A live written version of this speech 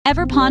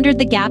Ever pondered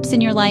the gaps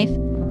in your life?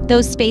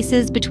 Those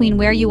spaces between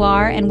where you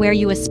are and where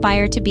you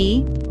aspire to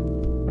be?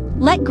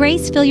 Let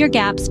Grace Fill Your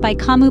Gaps by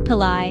Kamu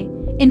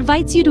Pillai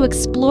invites you to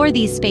explore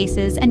these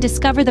spaces and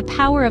discover the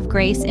power of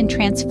grace in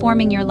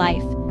transforming your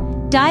life.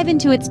 Dive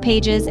into its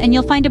pages and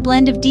you'll find a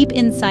blend of deep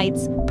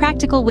insights,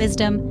 practical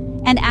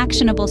wisdom, and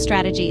actionable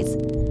strategies.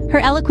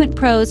 Her eloquent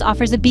prose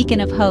offers a beacon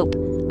of hope,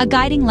 a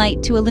guiding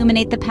light to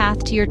illuminate the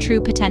path to your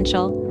true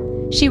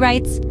potential. She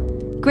writes,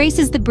 "Grace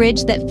is the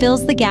bridge that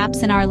fills the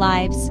gaps in our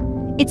lives.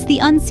 It's the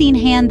unseen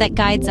hand that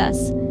guides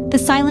us, the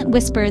silent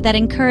whisper that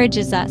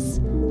encourages us,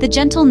 the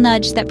gentle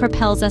nudge that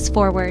propels us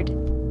forward."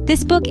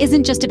 This book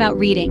isn't just about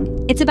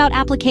reading, it's about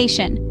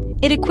application.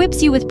 It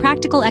equips you with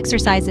practical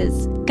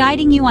exercises,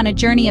 guiding you on a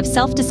journey of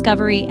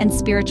self-discovery and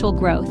spiritual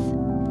growth.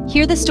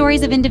 Hear the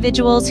stories of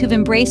individuals who've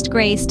embraced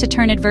grace to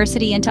turn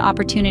adversity into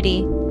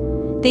opportunity.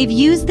 They've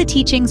used the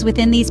teachings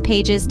within these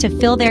pages to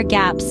fill their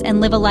gaps and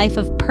live a life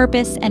of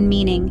purpose and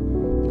meaning.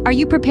 Are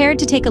you prepared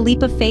to take a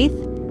leap of faith,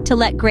 to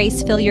let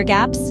grace fill your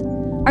gaps?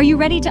 Are you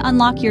ready to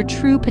unlock your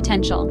true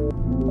potential?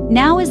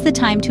 Now is the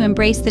time to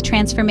embrace the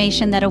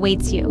transformation that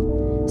awaits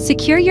you.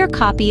 Secure your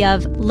copy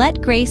of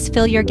Let Grace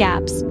Fill Your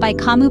Gaps by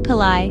Kamu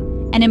Pillai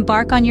and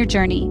embark on your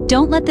journey.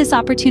 Don't let this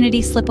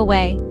opportunity slip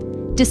away.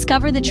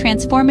 Discover the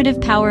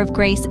transformative power of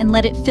grace and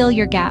let it fill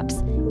your gaps.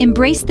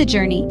 Embrace the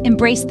journey,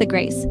 embrace the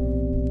grace.